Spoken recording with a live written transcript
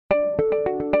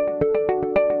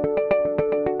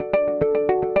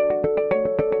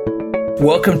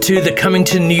Welcome to the Coming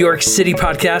to New York City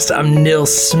podcast. I'm Neil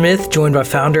Smith, joined by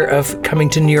founder of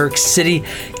Coming to New York City,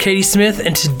 Katie Smith,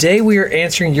 and today we are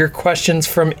answering your questions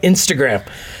from Instagram.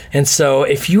 And so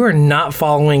if you are not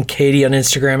following Katie on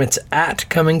Instagram, it's at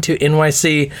Coming to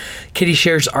NYC. Katie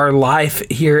shares our life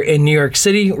here in New York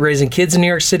City, raising kids in New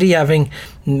York City, having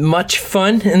much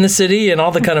fun in the city, and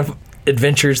all the kind of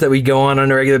adventures that we go on a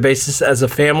regular basis as a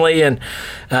family. And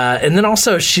then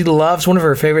also she loves, one of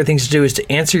her favorite things to do is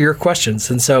to answer your questions.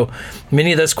 And so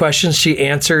many of those questions she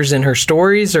answers in her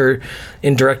stories or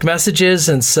in direct messages.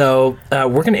 And so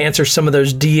we're going to answer some of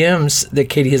those DMs that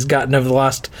Katie has gotten over the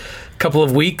last couple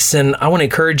of weeks. And I want to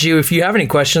encourage you, if you have any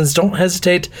questions, don't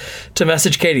hesitate to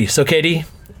message Katie. So Katie,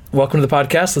 welcome to the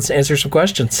podcast. Let's answer some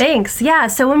questions. Thanks. Yeah.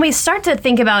 So when we start to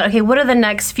think about, okay, what are the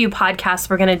next few podcasts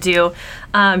we're going to do?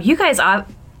 You guys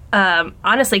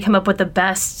honestly come up with the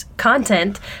best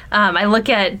content. I look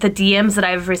at the DMs that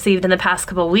I've received in the past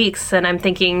couple of weeks, and I'm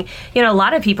thinking, a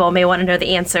lot of people may want to know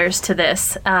the answers to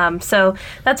this. So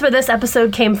that's where this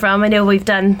episode came from. I know we've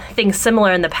done things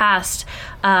similar in the past.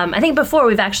 I think before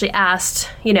we've actually asked,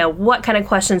 what kind of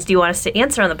questions do you want us to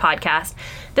answer on the podcast?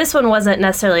 This one wasn't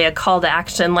necessarily a call to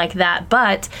action like that,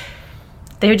 but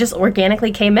they just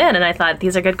organically came in, and I thought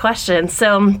these are good questions.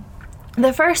 So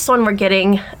the first one we're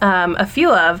getting a few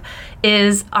of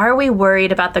is, are we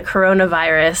worried about the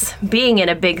coronavirus being in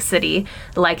a big city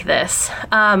like this?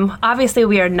 Obviously,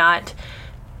 we are not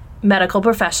medical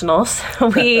professionals.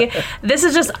 This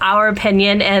is just our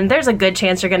opinion, and there's a good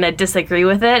chance you're going to disagree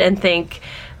with it and think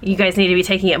you guys need to be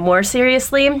taking it more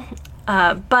seriously.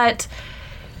 But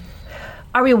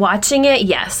are we watching it?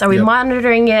 Yes. Are we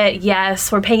monitoring it?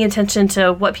 Yes. We're paying attention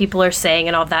to what people are saying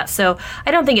and all that. So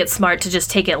I don't think it's smart to just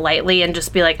take it lightly and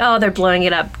just be like, oh, they're blowing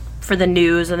it up for the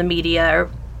news or the media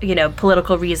or,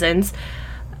 political reasons.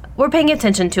 We're paying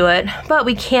attention to it, but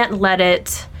we can't let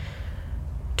it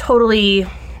totally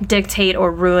dictate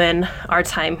or ruin our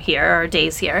time here, our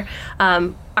days here.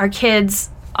 Our kids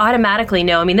automatically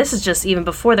know, this is just even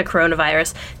before the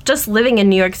coronavirus, just living in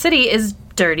New York City is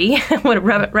dirty.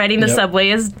 Riding the subway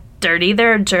is dirty.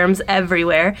 There are germs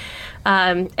everywhere.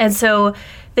 And so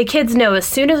the kids know as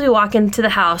soon as we walk into the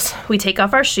house, we take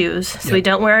off our shoes. So we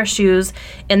don't wear our shoes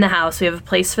in the house. We have a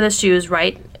place for the shoes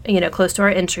right close to our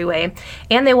entryway.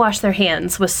 And they wash their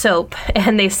hands with soap,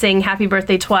 and they sing happy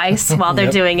birthday twice while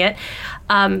they're doing it.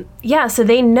 So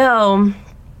they know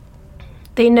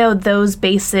those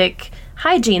basic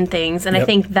hygiene things. And I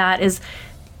think that is,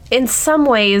 in some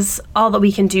ways, all that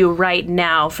we can do right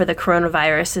now for the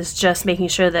coronavirus is just making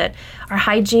sure that our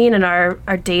hygiene and our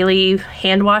daily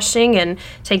hand washing and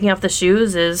taking off the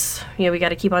shoes is, we got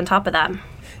to keep on top of that.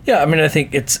 Yeah, I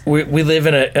think we live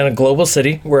in a global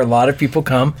city where a lot of people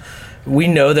come. We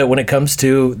know that when it comes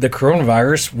to the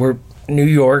coronavirus, New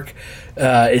York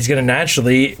is going to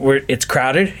naturally, it's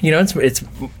crowded. It's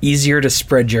easier to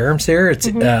spread germs here. It's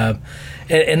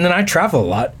and then I travel a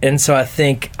lot, and so I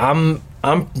think I'm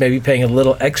maybe paying a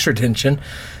little extra attention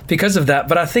because of that.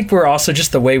 But I think we're also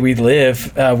just the way we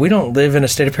live. We don't live in a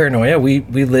state of paranoia. We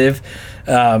live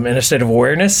in a state of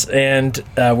awareness, and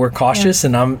we're cautious.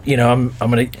 And I'm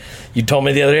gonna. You told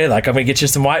me the other day, I'm gonna get you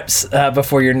some wipes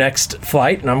before your next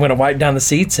flight, and I'm gonna wipe down the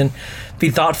seats and be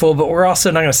thoughtful. But we're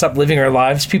also not gonna stop living our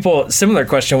lives. Similar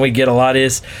question we get a lot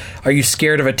is, are you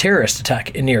scared of a terrorist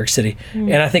attack in New York City?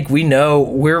 And I think we know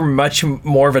we're much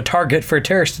more of a target for a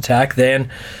terrorist attack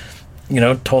than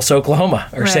Tulsa, Oklahoma,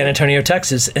 or San Antonio,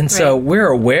 Texas. And so we're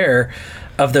aware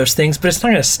of those things, but it's not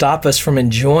going to stop us from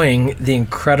enjoying the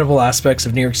incredible aspects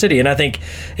of New York City. And I think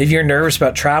if you're nervous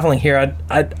about traveling here,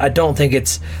 I don't think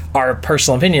it's our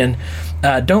personal opinion.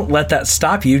 Don't let that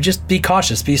stop you. Just be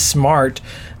cautious, be smart.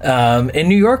 And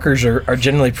New Yorkers are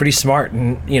generally pretty smart.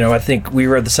 And, I think we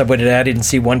rode the subway today. I didn't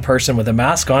see one person with a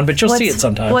mask on, but you'll see it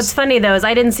sometimes. What's funny, though, is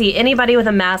I didn't see anybody with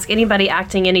a mask, anybody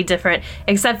acting any different,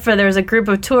 except for there was a group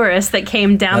of tourists that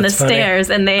came down the stairs,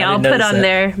 and they all put on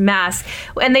their mask.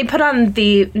 And they put on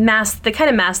the mask, the kind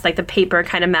of mask, like the paper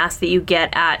kind of mask that you get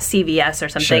at CVS or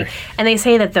something. Sure. And they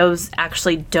say that those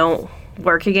actually don't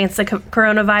work against the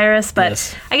coronavirus,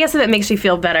 but I guess if it makes you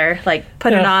feel better,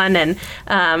 put it on, and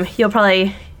you'll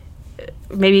probably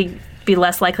maybe be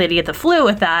less likely to get the flu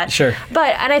with that. Sure.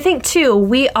 And I think too,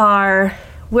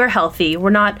 we're healthy. We're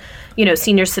not,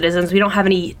 senior citizens. We don't have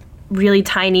any really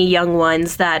tiny young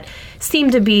ones that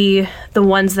seem to be the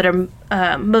ones that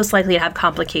are most likely to have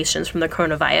complications from the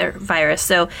coronavirus.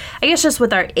 So I guess just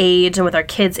with our age and with our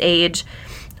kids' age,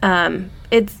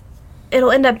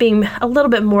 it'll end up being a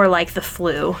little bit more like the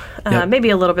flu, maybe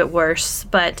a little bit worse,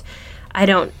 but I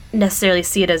don't necessarily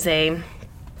see it as a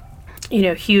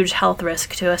huge health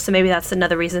risk to us. So maybe that's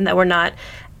another reason that we're not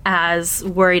as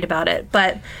worried about it.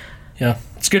 But yeah,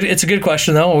 it's good. It's a good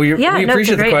question, though. We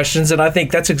appreciate the questions, and I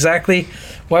think that's exactly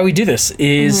why we do this.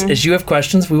 Is you have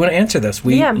questions, we want to answer this.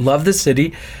 We love the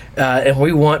city, and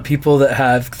we want people that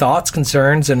have thoughts,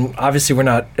 concerns, and obviously we're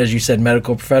not, as you said,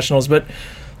 medical professionals, but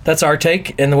that's our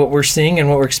take and what we're seeing and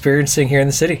what we're experiencing here in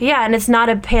the city. Yeah, and it's not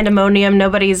a pandemonium.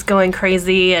 Nobody's going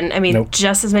crazy. And I mean,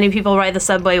 just as many people ride the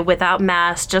subway without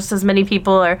masks, just as many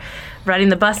people are riding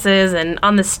the buses and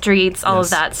on the streets, all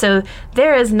of that. So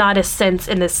there is not a sense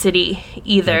in the city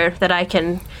either that I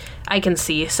can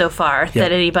see so far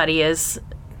that anybody is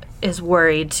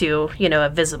worried to, a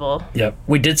visible. Yep.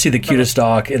 We did see the cutest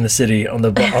dog in the city on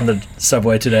the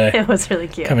subway today. It was really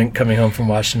cute. Coming home from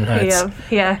Washington Heights.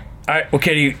 Yeah. All right, well,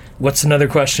 Katie, what's another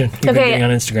question you've been getting on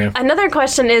Instagram? Another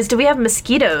question is, do we have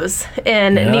mosquitoes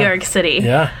in New York City?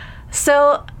 Yeah.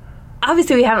 So,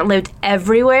 obviously, we haven't lived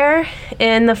everywhere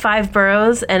in the 5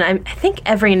 boroughs, and I think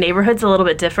every neighborhood's a little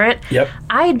bit different. Yep.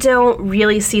 I don't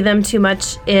really see them too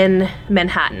much in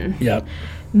Manhattan. Yep.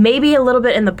 Maybe a little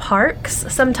bit in the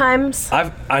parks sometimes.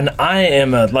 I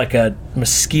am a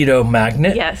mosquito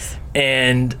magnet. Yes.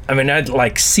 And I mean,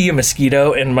 I'd see a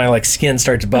mosquito and my skin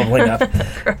starts bubbling up.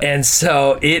 And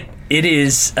so it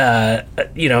is,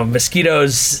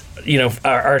 mosquitoes,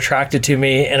 are attracted to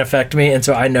me and affect me. And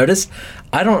so I noticed,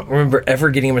 I don't remember ever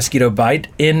getting a mosquito bite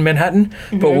in Manhattan,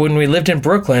 but when we lived in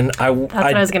Brooklyn, that's what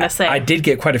I was going to say. I did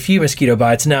get quite a few mosquito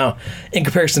bites. Now, in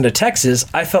comparison to Texas,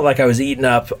 I felt like I was eaten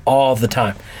up all the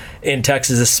time. In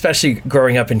Texas, especially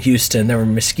growing up in Houston, there were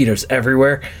mosquitoes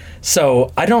everywhere.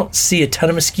 So I don't see a ton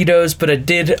of mosquitoes, but I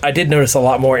did notice a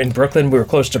lot more in Brooklyn. We were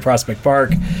close to Prospect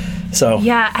Park. So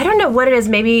yeah, I don't know what it is.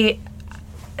 Maybe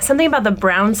something about the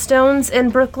brownstones in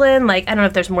Brooklyn. I don't know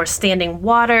if there's more standing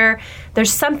water.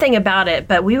 There's something about it,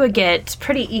 but we would get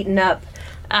pretty eaten up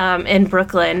in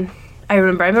Brooklyn. I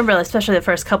remember especially the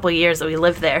first couple of years that we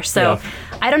lived there. So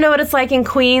I don't know what it's like in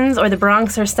Queens or the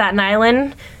Bronx or Staten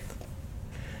Island.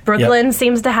 Brooklyn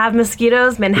seems to have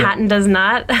mosquitoes. Manhattan does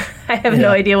not. I have no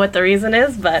idea what the reason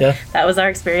is, but that was our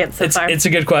experience so far. It's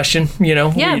a good question.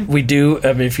 We do.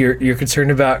 If you're concerned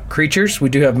about creatures, we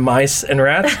do have mice and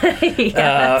rats.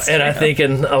 And I think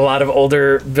in a lot of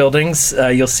older buildings,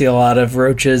 you'll see a lot of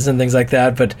roaches and things like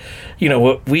that. But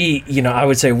I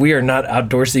would say we are not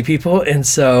outdoorsy people, and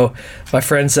so my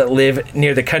friends that live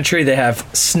near the country, they have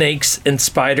snakes and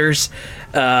spiders.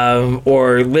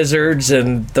 Or lizards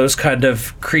and those kind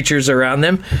of creatures around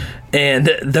them. And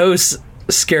those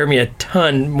scare me a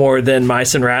ton more than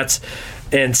mice and rats.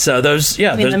 And so those,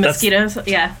 the mosquitoes?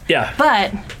 Yeah. Yeah.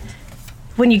 But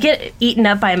when you get eaten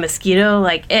up by a mosquito,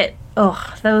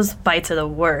 those bites are the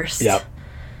worst. Yeah.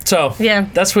 So,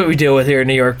 that's what we deal with here in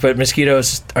New York, but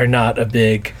mosquitoes are not a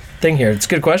big thing here. It's a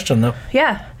good question, though.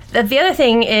 Yeah. The other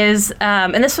thing is,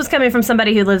 and this was coming from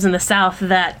somebody who lives in the South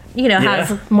that,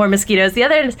 has more mosquitoes. The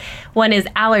other one is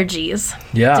allergies.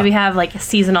 Yeah. Do we have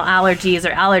seasonal allergies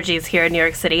or allergies here in New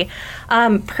York City?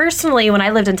 Personally, when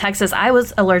I lived in Texas, I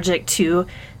was allergic to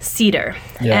cedar.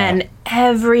 Yeah. And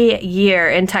every year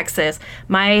in Texas,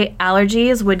 my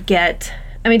allergies would get,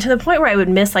 to the point where I would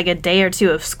miss a day or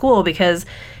two of school because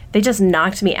they just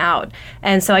knocked me out.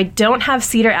 And so I don't have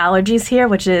cedar allergies here,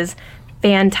 which is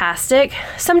fantastic.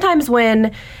 Sometimes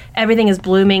when everything is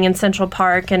blooming in Central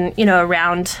Park and,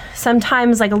 around,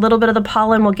 sometimes a little bit of the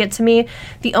pollen will get to me.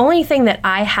 The only thing that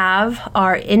I have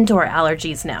are indoor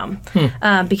allergies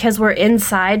now. Because we're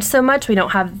inside so much, we don't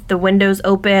have the windows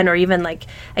open or even the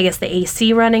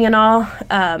AC running and all.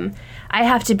 I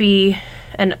have to be,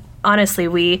 and honestly,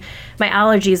 my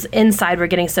allergies inside were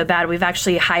getting so bad, we've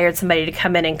actually hired somebody to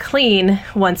come in and clean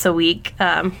once a week.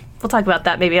 We'll talk about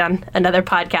that maybe on another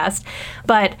podcast.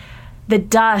 But the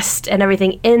dust and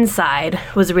everything inside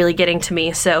was really getting to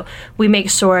me. So we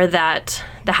make sure that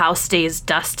the house stays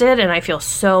dusted, and I feel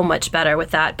so much better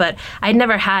with that. But I'd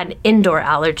never had indoor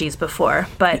allergies before.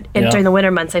 But during the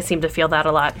winter months, I seem to feel that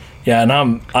a lot. Yeah,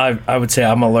 and I would say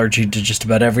I'm allergic to just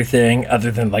about everything other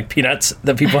than peanuts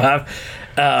that people have.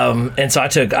 And so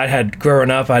growing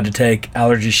up, I had to take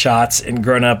allergy shots, and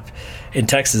growing up in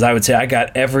Texas, I would say I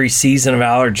got every season of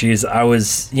allergies. I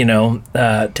was,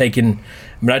 taking,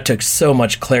 I took so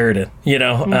much Claritin,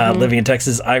 living in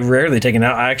Texas. I rarely take it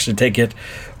out. I actually take it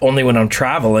only when I'm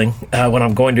traveling, when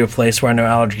I'm going to a place where I know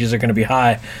allergies are going to be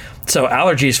high. So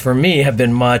allergies for me have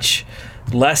been much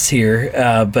less here.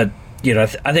 But, I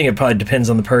think it probably depends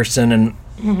on the person and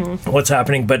what's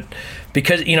happening. But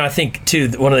because, I think, too,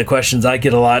 one of the questions I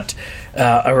get a lot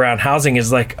around housing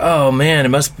is like, oh, man, it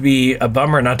must be a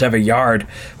bummer not to have a yard.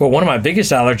 Well, one of my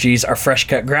biggest allergies are fresh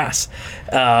cut grass.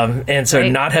 And so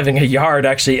not having a yard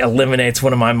actually eliminates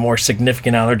one of my more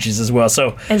significant allergies as well.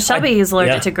 So And Shelby is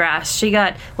allergic to grass. She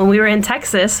got, when we were in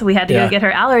Texas, we had to go get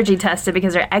her allergy tested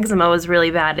because her eczema was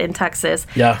really bad in Texas.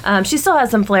 Yeah. She still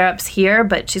has some flare-ups here,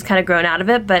 but she's kind of grown out of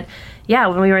it. But yeah,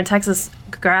 when we were in Texas,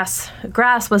 grass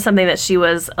was something that she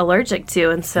was allergic to,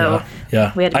 and so we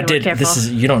had to be more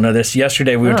careful. You don't know this.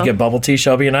 Yesterday we went to get bubble tea,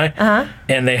 Shelby and I,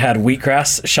 and they had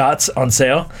wheatgrass shots on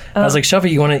sale. I was like, Shelby,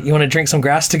 you want to drink some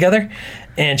grass together?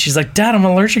 And she's like, Dad, I'm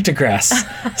allergic to grass.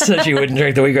 So she wouldn't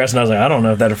drink the wheatgrass, and I was like, I don't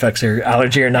know if that affects her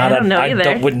allergy or not. I don't know either.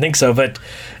 I wouldn't think so, but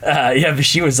but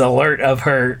she was alert of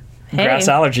her grass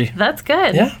allergy. That's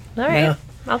good. Yeah. All right. Yeah.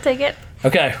 I'll take it.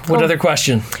 Okay, what other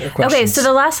question? Okay, so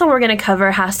the last one we're going to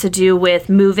cover has to do with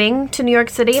moving to New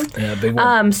York City. Yeah, big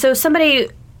one. So somebody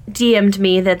DM'd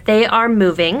me that they are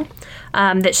moving,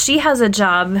 that she has a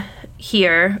job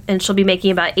here, and she'll be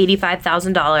making about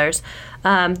 $85,000.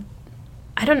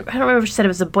 I don't remember if she said it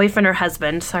was a boyfriend or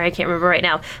husband. Sorry, I can't remember right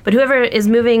now. But whoever is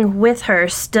moving with her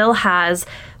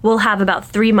will have about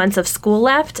 3 months of school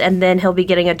left, and then he'll be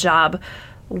getting a job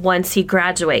once he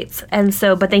graduates. And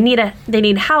so, but they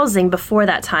need housing before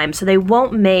that time, so they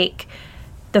won't make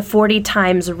the 40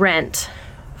 times rent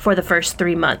for the first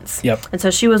 3 months. Yep. And so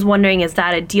she was wondering, is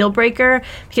that a deal breaker?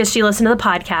 Because she listened to the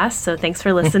podcast, so thanks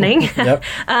for listening. Yep.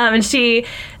 And she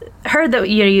heard that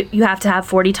you have to have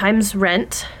 40 times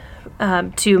rent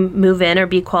to move in or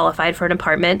be qualified for an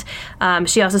apartment.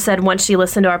 She also said once she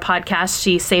listened to our podcast,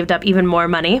 she saved up even more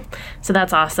money. So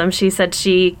that's awesome. She said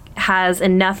she has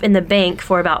enough in the bank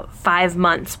for about 5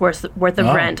 months worth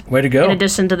of rent. Way to go. In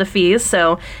addition to the fees.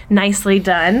 So nicely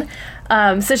done.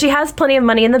 So she has plenty of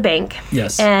money in the bank.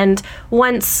 Yes. And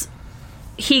once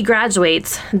he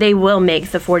graduates, they will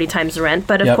make the 40 times the rent.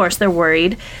 But of course, they're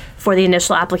worried for the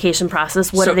initial application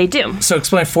process. What do they do? So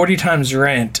explain, 40 times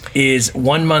rent is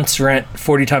 1 month's rent,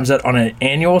 40 times that on an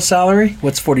annual salary?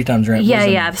 What's 40 times rent?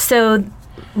 Yeah. So,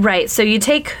 so you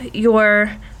take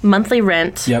your monthly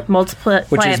rent, multiply it by 40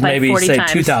 times. Which is maybe, say,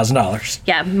 $2,000.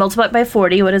 Yeah, multiply it by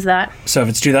 40. What is that? So if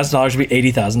it's $2,000, it'd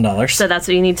be $80,000. So that's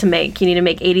what you need to make. You need to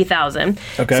make $80,000.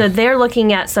 Okay. So they're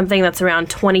looking at something that's around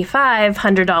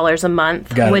 $2,500 a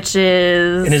month, which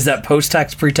is... And is that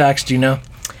post-tax, pre-tax? Do you know?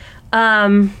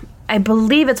 I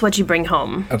believe it's what you bring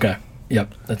home. Okay.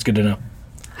 Yep. That's good to know.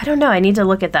 I don't know. I need to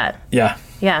look at that. Yeah.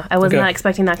 Yeah, I was not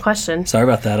expecting that question. Sorry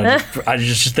about that. I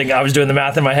just think I was doing the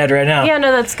math in my head right now. Yeah,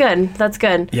 no, that's good. That's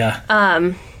good. Yeah.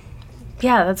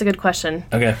 Yeah, that's a good question.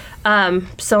 Okay.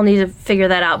 So I'll need to figure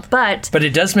that out. But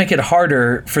it does make it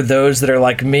harder for those that are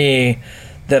like me,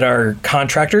 that are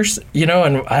contractors, and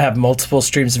I have multiple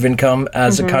streams of income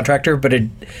as a contractor, but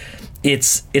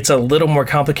it's a little more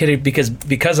complicated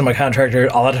because I'm a contractor.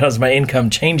 A lot of times my income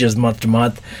changes month to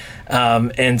month,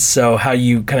 and so how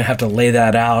you kind of have to lay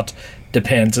that out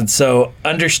depends. And so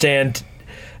understand.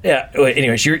 Yeah.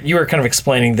 Anyways, you were kind of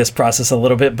explaining this process a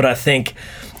little bit, but I think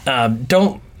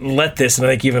don't let this. And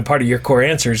I think even part of your core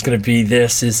answer is going to be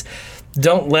this: is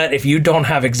don't let, if you don't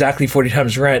have exactly 40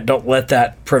 times rent, don't let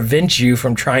that prevent you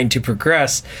from trying to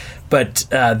progress. But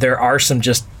there are some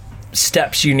just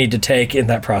steps you need to take in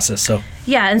that process. So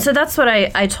yeah, and so that's what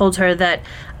I told her, that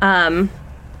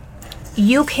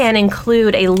you can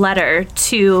include a letter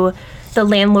to the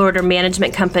landlord or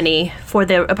management company for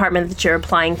the apartment that you're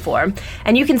applying for,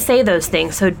 and you can say those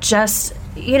things. So just,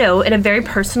 in a very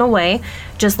personal way,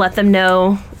 just let them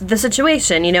know the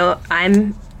situation.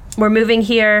 We're moving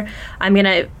here. I'm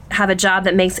gonna have a job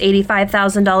that makes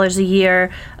 $85,000 a year.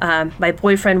 My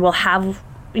boyfriend will have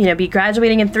be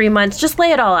graduating in 3 months. Just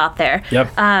lay it all out there.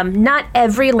 Yep. Not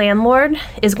every landlord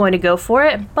is going to go for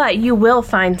it, but you will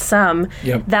find some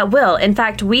that will. In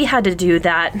fact, we had to do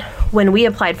that when we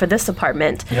applied for this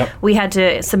apartment. Yep. We had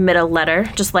to submit a letter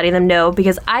just letting them know,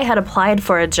 because I had applied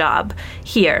for a job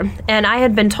here, and I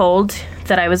had been told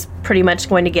that I was pretty much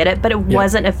going to get it, but it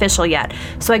wasn't official yet.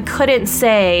 So I couldn't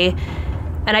say,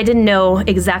 and I didn't know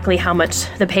exactly how much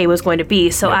the pay was going to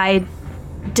be. So I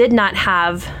did not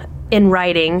have in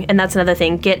writing, and that's another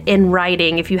thing, get in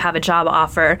writing if you have a job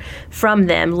offer from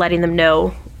them, letting them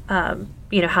know,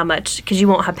 how much, because you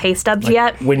won't have pay stubs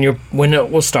yet. When it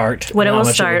will start.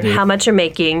 How much you're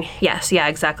making. Yes, yeah,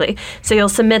 exactly. So you'll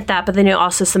submit that, but then you'll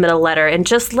also submit a letter and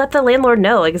just let the landlord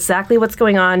know exactly what's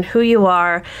going on, who you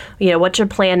are, what your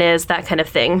plan is, that kind of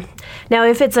thing. Now,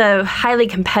 if it's a highly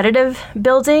competitive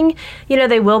building,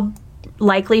 they will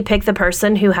likely pick the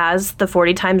person who has the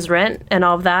 40 times rent and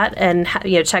all of that and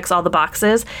checks all the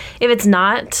boxes. If it's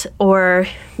not, or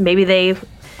maybe they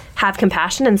have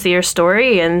compassion and see your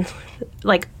story and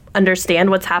like understand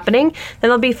what's happening, then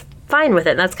they'll be fine with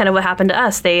it. And that's kind of what happened to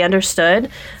us. They understood.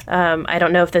 I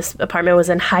don't know if this apartment was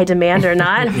in high demand or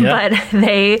not, but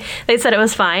they said it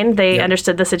was fine. They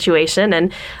understood the situation,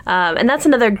 and that's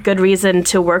another good reason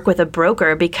to work with a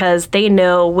broker, because they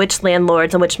know which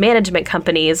landlords and which management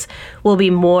companies will be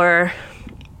more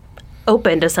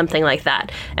open to something like that.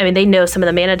 I mean, they know some of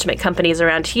the management companies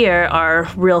around here are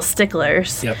real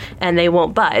sticklers, and they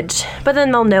won't budge. But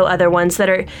then they'll know other ones that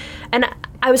are, and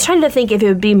I was trying to think if it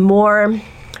would be more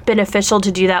beneficial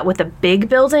to do that with a big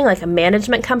building, like a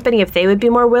management company, if they would be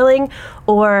more willing,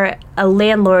 or a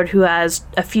landlord who has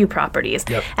a few properties.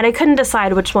 And I couldn't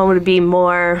decide which one would be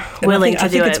more willing to do it. I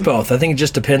think it's both. I think it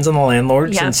just depends on the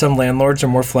landlords, and some landlords are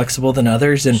more flexible than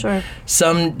others, and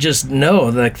some just know,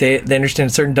 like they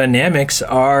understand certain dynamics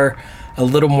are a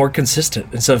little more consistent.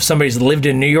 And so if somebody's lived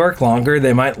in New York longer,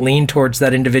 they might lean towards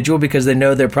that individual because they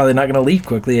know they're probably not going to leave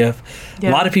quickly. If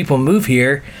a lot of people move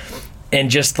here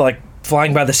and just like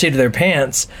flying by the seat of their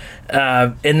pants,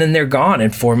 and then they're gone in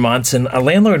 4 months, and a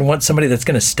landlord wants somebody that's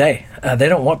going to stay. They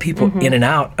don't want people in and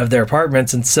out of their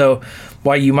apartments. And so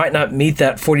while you might not meet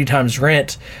that 40 times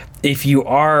rent, if you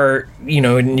are,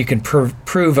 and you can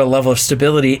prove a level of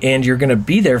stability and you're going to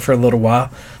be there for a little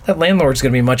while, that landlord's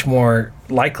going to be much more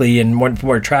likely and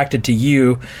more attracted to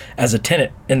you as a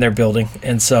tenant in their building.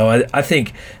 And so I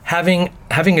think having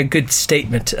a good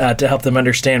statement to help them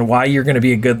understand why you're going to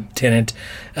be a good tenant,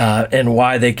 and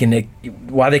why they can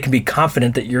be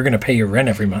confident that you're going to pay your rent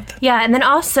every month. Yeah, and then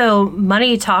also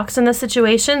money talks in this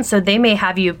situation, so they may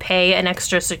have you pay an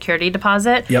extra security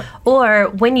deposit. Or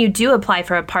when you do apply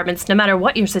for apartments, no matter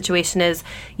what your situation is,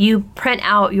 you print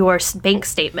out your bank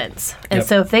statements. And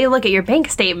so if they look at your bank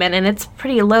statement and it's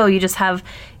pretty low, you just have,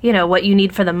 what you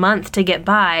need for the month to get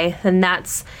by, then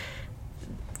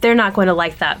they're not going to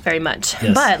like that very much.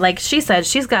 But like she said,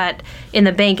 she's got in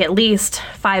the bank at least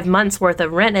 5 months worth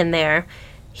of rent in there.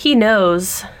 He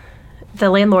knows,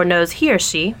 the landlord knows, he or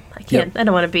she, I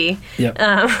don't want to be,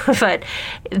 but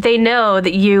they know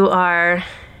that you are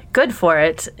good for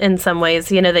it in some ways,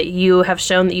 that you have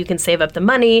shown that you can save up the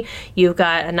money, you've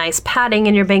got a nice padding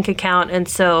in your bank account, and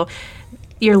so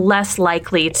you're less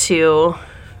likely to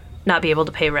not be able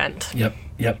to pay rent.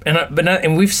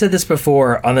 And we've said this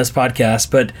before on this podcast,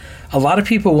 but a lot of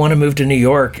people want to move to New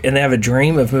York, and they have a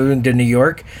dream of moving to New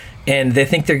York, and they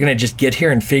think they're going to just get here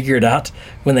and figure it out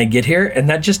when they get here, and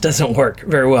that just doesn't work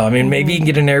very well. I mean, maybe you can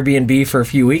get an Airbnb for a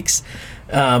few weeks,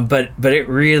 but it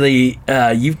really,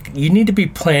 you need to be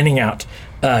planning out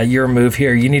your move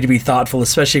here. You need to be thoughtful,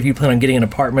 especially if you plan on getting an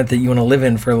apartment that you want to live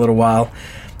in for a little while.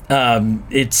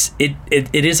 It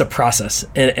is a process,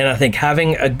 and I think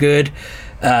having a good,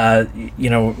 not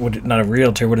a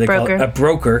realtor, what do they call it? A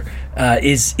broker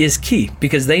is key,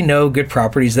 because they know good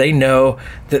properties, they know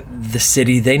the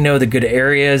city, they know the good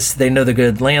areas, they know the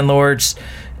good landlords,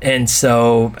 and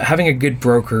so having a good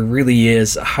broker really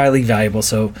is highly valuable.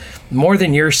 So more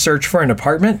than your search for an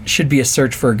apartment should be a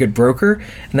search for a good broker,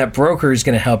 and that broker is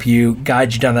going to help you,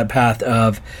 guide you down that path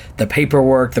of the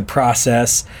paperwork, the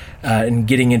process, and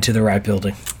getting into the right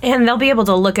building. And they'll be able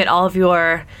to look at all of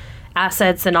your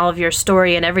assets and all of your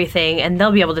story and everything, and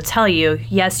they'll be able to tell you,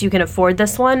 yes, you can afford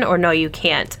this one, or no, you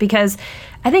can't. Because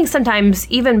I think sometimes,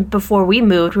 even before we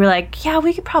moved, we were like, yeah,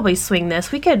 we could probably swing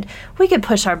this. We could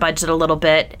push our budget a little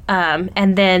bit.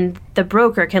 And then the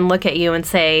broker can look at you and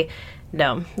say,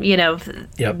 no,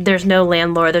 there's no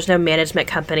landlord, there's no management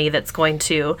company that's going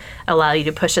to allow you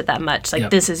to push it that much.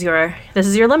 Like, this is your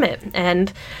limit.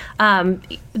 And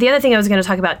the other thing I was going to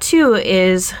talk about too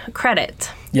is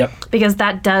credit. Because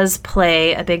that does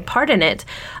play a big part in it.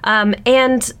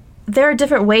 And there are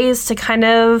different ways to kind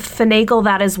of finagle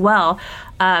that as well.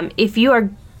 If you are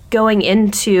going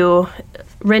into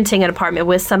renting an apartment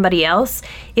with somebody else,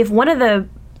 if one of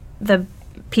the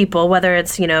people, whether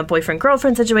it's,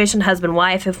 boyfriend-girlfriend situation,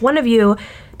 husband-wife, if one of you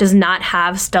does not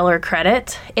have stellar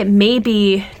credit, it may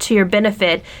be to your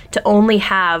benefit to only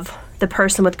have the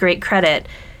person with great credit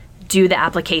do the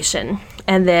application.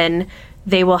 And then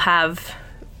they will have,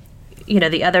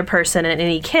 the other person and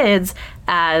any kids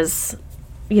as,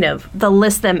 they'll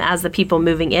list them as the people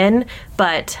moving in,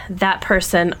 but that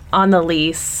person on the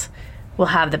lease will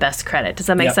have the best credit. Does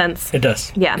that make sense? It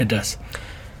does. Yeah. It does.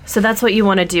 So that's what you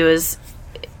want to do. Is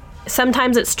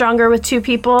sometimes it's stronger with two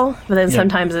people, but then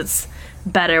sometimes it's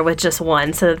better with just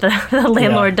one, so that the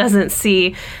landlord doesn't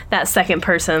see that second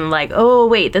person like, oh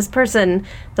wait, this person,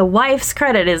 the wife's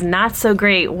credit is not so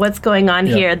great, what's going on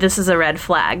here, this is a red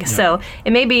flag. So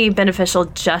it may be beneficial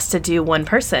just to do one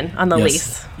person on the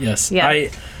lease. Yes.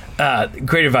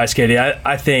 Great advice, Katie.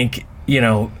 I think,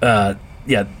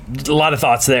 a lot of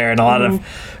thoughts there and a lot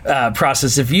of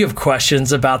process. If you have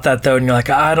questions about that, though, and you're like,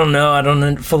 I don't know, I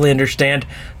don't fully understand,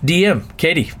 DM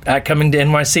Katie at Coming to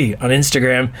NYC on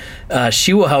Instagram.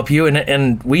 She will help you,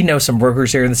 and we know some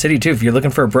brokers here in the city, too. If you're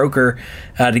looking for a broker,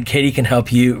 Katie can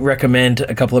help you recommend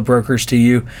a couple of brokers to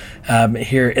you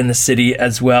here in the city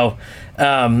as well.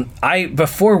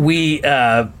 Before we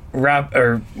wrap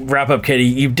up, Katie,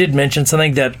 you did mention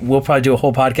something that we'll probably do a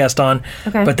whole podcast on,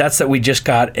 but that's that we just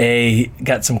got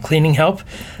some cleaning help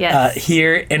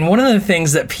here. And one of the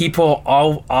things that people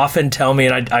often tell me,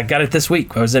 and I got it this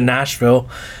week, I was in Nashville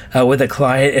with a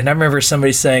client, and I remember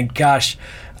somebody saying, gosh,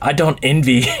 I don't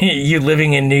envy you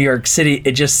living in New York City.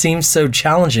 It just seems so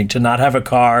challenging to not have a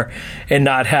car and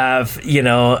not have,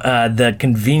 the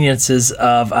conveniences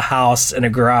of a house and a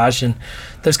garage and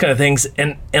those kind of things.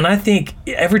 And I think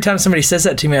every time somebody says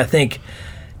that to me, I think,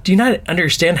 do you not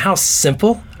understand how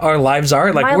simple our lives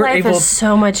are? Like, my life is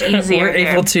so much easier. We're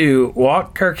able to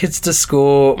walk our kids to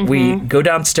school. We go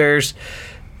downstairs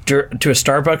to a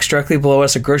Starbucks directly below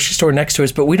us, a grocery store next to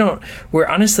us, but we're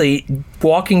honestly,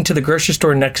 walking to the grocery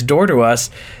store next door to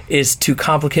us is too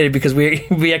complicated because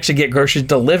we actually get groceries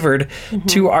delivered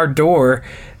to our door,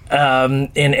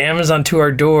 and Amazon to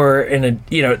our door, and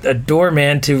a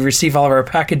doorman to receive all of our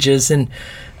packages and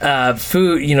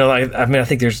food. I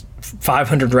think there's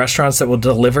 500 restaurants that will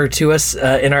deliver to us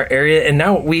in our area, and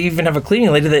now we even have a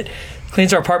cleaning lady that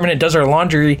cleans our apartment and does our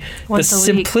laundry. Once the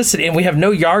simplicity, and we have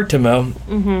no yard to mow.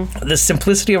 The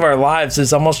simplicity of our lives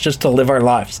is almost just to live our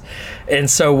lives. And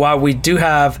so while we do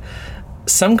have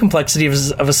some complexity of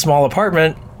a small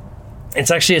apartment,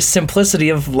 it's actually a simplicity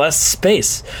of less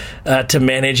space to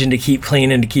manage and to keep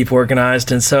clean and to keep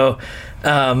organized. And so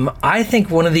I think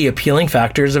one of the appealing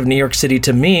factors of New York City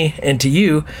to me and to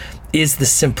you is the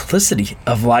simplicity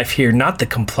of life here, not the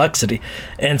complexity.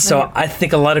 And so I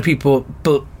think a lot of people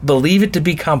believe it to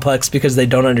be complex because they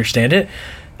don't understand it.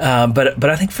 But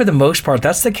I think for the most part,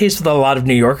 that's the case with a lot of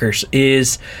New Yorkers,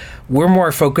 is we're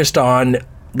more focused on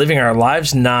living our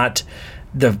lives, not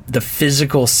the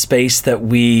physical space that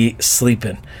we sleep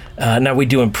in. Now, we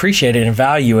do appreciate it and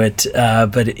value it,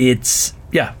 but it's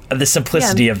the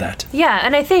simplicity of that. Yeah,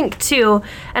 and I think, too,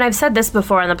 and I've said this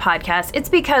before on the podcast, it's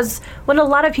because when a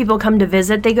lot of people come to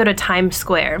visit, they go to Times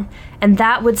Square, and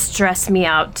that would stress me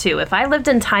out, too. If I lived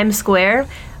in Times Square,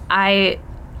 I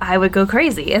would go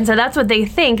crazy. And so that's what they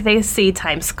think. They see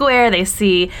Times Square, they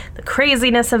see the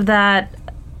craziness of that,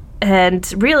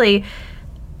 and really,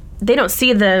 they don't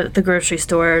see the grocery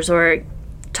stores or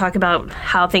talk about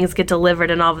how things get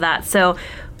delivered and all of that. So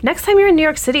next time you're in New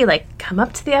York City, like, come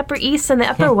up to the Upper East and the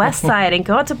Upper West Side and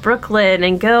go out to Brooklyn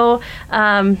and go,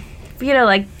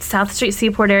 like South Street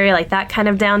Seaport area, like that kind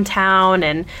of downtown,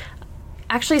 and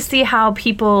actually see how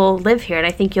people live here. And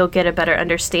I think you'll get a better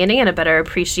understanding and a better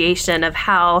appreciation of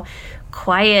how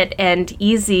quiet and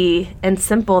easy and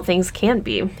simple things can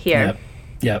be here.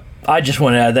 Yep. I just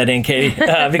want to add that in, Katie,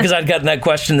 because I'd gotten that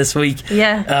question this week.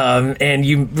 Yeah. And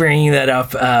you bringing that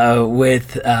up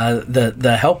with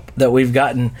the help that we've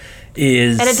gotten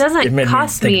is... And it doesn't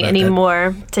cost me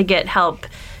anymore to get help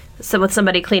with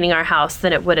somebody cleaning our house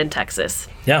than it would in Texas.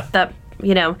 Yeah. That,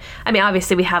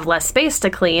 obviously we have less space to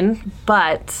clean,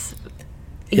 but...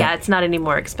 Yeah, it's not any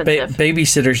more expensive.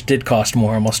 Babysitters did cost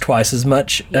more, almost twice as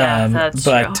much. Yeah, that's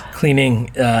but true. Cleaning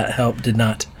help did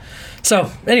not.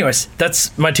 So, anyways,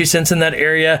 that's my 2 cents in that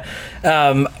area.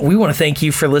 We want to thank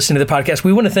you for listening to the podcast.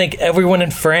 We want to thank everyone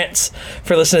in France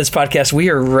for listening to this podcast.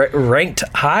 We are ranked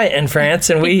high in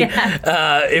France, and we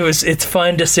it's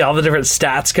fun to see all the different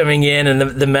stats coming in and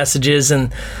the messages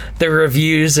and the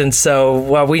reviews. And so,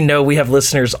 while we know we have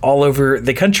listeners all over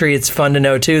the country, it's fun to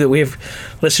know too that we have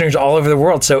listeners all over the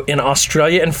world. So, in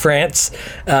Australia and France,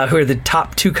 who are the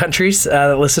top 2 countries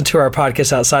that listen to our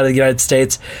podcast outside of the United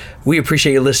States, we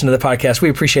appreciate you listening to the podcast. We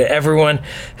appreciate everyone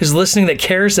who's listening that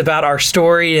cares about our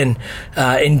story and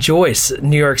enjoys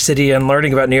New York City and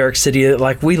learning about New York City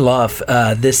like we love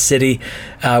this city.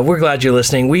 We're glad you're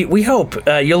listening. We hope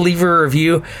you'll leave a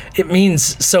review. It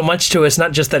means so much to us,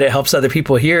 not just that it helps other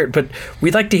people hear it, but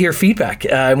we'd like to hear feedback,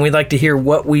 and we'd like to hear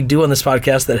what we do on this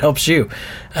podcast that helps you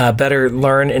better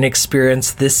learn and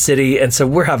experience this city. And so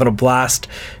we're having a blast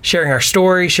sharing our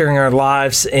story, sharing our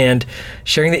lives, and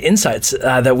sharing the insights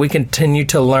that we continue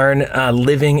to learn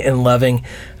living and loving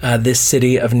this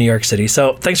city of New York City.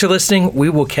 So thanks for listening. We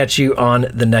will catch you on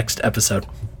the next episode.